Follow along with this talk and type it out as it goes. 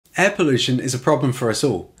Air pollution is a problem for us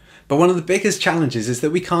all, but one of the biggest challenges is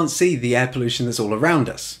that we can't see the air pollution that's all around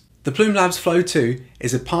us. The Plume Lab's Flow 2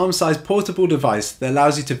 is a palm-sized portable device that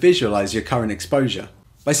allows you to visualize your current exposure.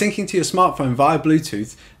 By syncing to your smartphone via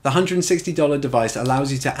Bluetooth, the $160 device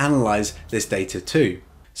allows you to analyze this data too.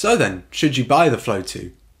 So then, should you buy the Flow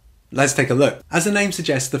 2? Let's take a look. As the name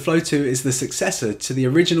suggests, the Flow 2 is the successor to the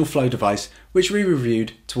original Flow device, which we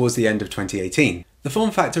reviewed towards the end of 2018. The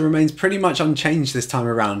form factor remains pretty much unchanged this time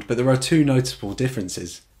around, but there are two notable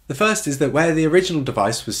differences. The first is that where the original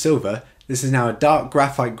device was silver, this is now a dark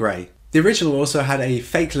graphite grey. The original also had a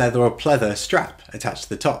fake leather or pleather strap attached to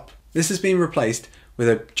the top. This has been replaced with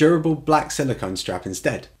a durable black silicone strap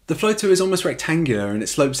instead. The Flow 2 is almost rectangular and it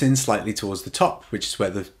slopes in slightly towards the top, which is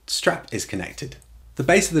where the strap is connected. The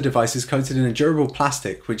base of the device is coated in a durable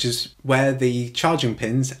plastic, which is where the charging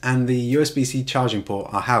pins and the USB-C charging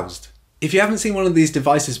port are housed. If you haven't seen one of these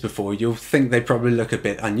devices before, you'll think they probably look a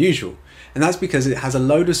bit unusual, and that's because it has a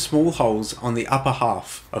load of small holes on the upper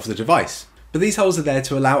half of the device. But these holes are there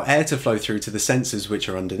to allow air to flow through to the sensors which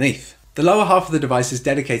are underneath. The lower half of the device is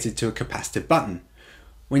dedicated to a capacitive button.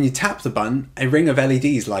 When you tap the button, a ring of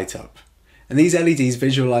LEDs light up, and these LEDs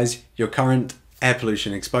visualize your current air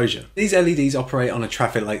pollution exposure. These LEDs operate on a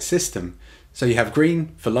traffic light system, so you have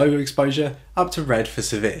green for low exposure up to red for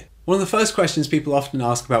severe. One of the first questions people often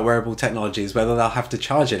ask about wearable technology is whether they'll have to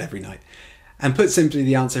charge it every night, and put simply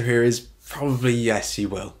the answer here is probably yes, you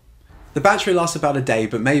will. The battery lasts about a day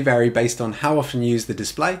but may vary based on how often you use the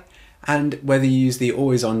display and whether you use the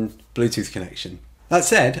always-on Bluetooth connection. That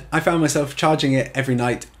said, I found myself charging it every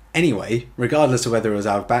night anyway, regardless of whether it was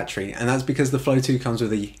out of battery, and that's because the Flow 2 comes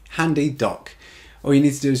with a handy dock. All you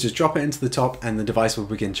need to do is just drop it into the top and the device will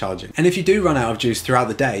begin charging. And if you do run out of juice throughout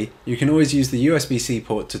the day, you can always use the USB-C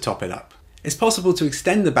port to top it up. It's possible to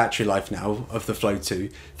extend the battery life now of the Flow 2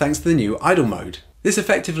 thanks to the new idle mode. This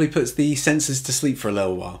effectively puts the sensors to sleep for a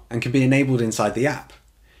little while and can be enabled inside the app.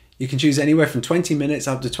 You can choose anywhere from 20 minutes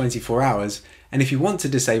up to 24 hours, and if you want to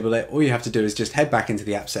disable it, all you have to do is just head back into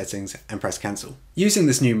the app settings and press cancel. Using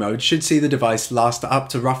this new mode should see the device last up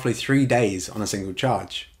to roughly 3 days on a single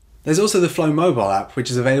charge. There's also the Flow mobile app,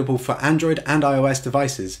 which is available for Android and iOS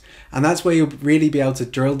devices, and that's where you'll really be able to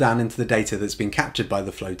drill down into the data that's been captured by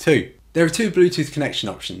the Flow 2. There are two Bluetooth connection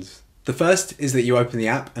options. The first is that you open the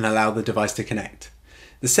app and allow the device to connect.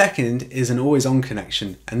 The second is an always-on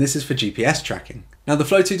connection, and this is for GPS tracking. Now the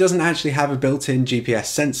Flow 2 doesn't actually have a built-in GPS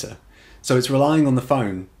sensor, so it's relying on the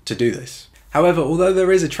phone to do this. However, although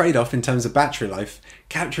there is a trade-off in terms of battery life,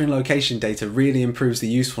 capturing location data really improves the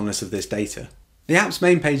usefulness of this data. The app's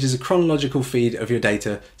main page is a chronological feed of your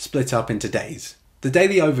data split up into days. The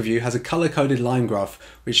daily overview has a color-coded line graph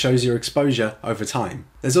which shows your exposure over time.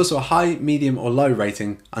 There's also a high, medium or low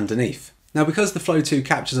rating underneath. Now because the Flow 2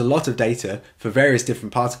 captures a lot of data for various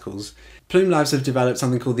different particles, Plume Labs have developed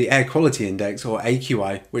something called the Air Quality Index or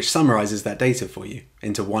AQI, which summarizes that data for you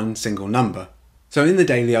into one single number. So in the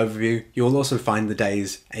daily overview, you'll also find the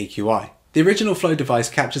day's AQI. The original Flow device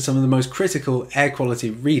captured some of the most critical air quality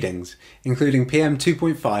readings, including PM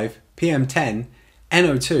 2.5, PM 10,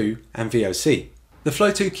 NO2 and VOC. The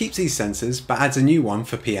Flow 2 keeps these sensors but adds a new one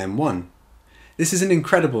for PM 1. This is an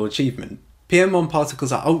incredible achievement. PM1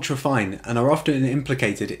 particles are ultra fine and are often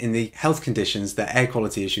implicated in the health conditions that air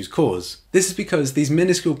quality issues cause. This is because these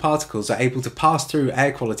minuscule particles are able to pass through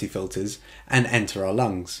air quality filters and enter our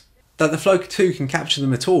lungs. That the Flow 2 can capture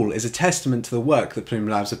them at all is a testament to the work that Plume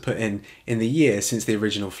Labs have put in the year since the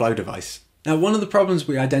original Flow device. Now one of the problems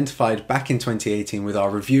we identified back in 2018 with our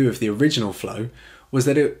review of the original Flow was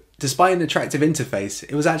that despite an attractive interface,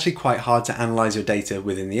 it was actually quite hard to analyse your data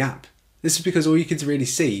within the app. This is because all you could really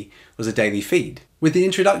see was a daily feed. With the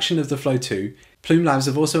introduction of the Flow 2, Plume Labs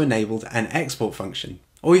have also enabled an export function.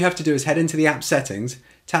 All you have to do is head into the app settings,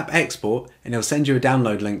 tap export, and it'll send you a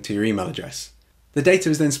download link to your email address. The data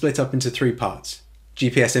is then split up into three parts: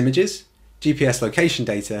 GPS images, GPS location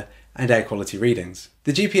data, and air quality readings.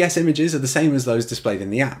 The GPS images are the same as those displayed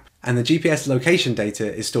in the app, and the GPS location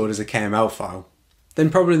data is stored as a KML file. Then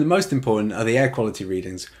probably the most important are the air quality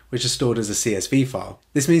readings, which are stored as a CSV file.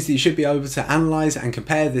 This means that you should be able to analyse and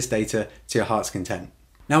compare this data to your heart's content.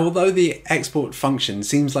 Now although the export function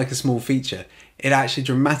seems like a small feature, it actually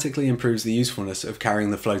dramatically improves the usefulness of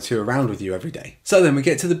carrying the Flow 2 around with you every day. So then we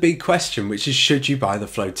get to the big question, which is should you buy the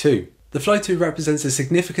Flow 2? The Flow 2 represents a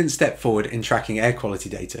significant step forward in tracking air quality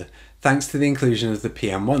data, thanks to the inclusion of the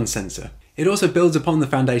PM1 sensor. It also builds upon the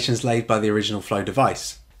foundations laid by the original Flow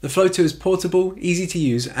device. The Flow 2 is portable, easy to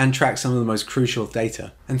use, and tracks some of the most crucial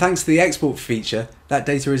data. And thanks to the export feature, that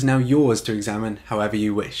data is now yours to examine however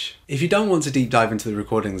you wish. If you don't want to deep dive into the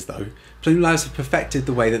recordings though, Plume Labs have perfected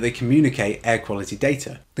the way that they communicate air quality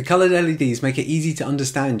data. The coloured LEDs make it easy to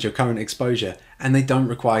understand your current exposure, and they don't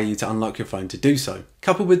require you to unlock your phone to do so.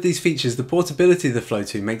 Coupled with these features, the portability of the Flow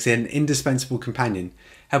 2 makes it an indispensable companion,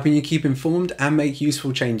 helping you keep informed and make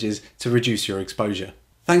useful changes to reduce your exposure.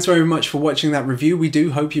 Thanks very much for watching that review. We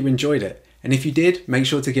do hope you enjoyed it, and if you did, make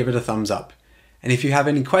sure to give it a thumbs up. And if you have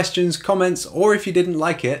any questions, comments, or if you didn't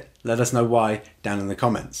like it, let us know why down in the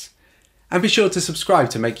comments. And be sure to subscribe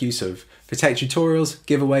to make use of for tech tutorials,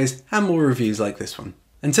 giveaways, and more reviews like this one.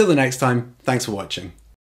 Until the next time, thanks for watching.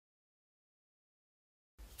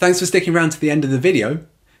 Thanks for sticking around to the end of the video.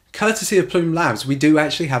 Courtesy of Plume Labs, we do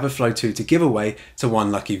actually have a Flow 2 to give away to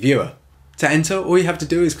one lucky viewer. To enter, all you have to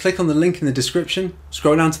do is click on the link in the description,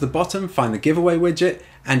 scroll down to the bottom, find the giveaway widget,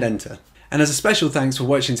 and enter. And as a special thanks for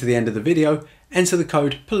watching to the end of the video, enter the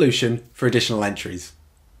code POLLUTION for additional entries.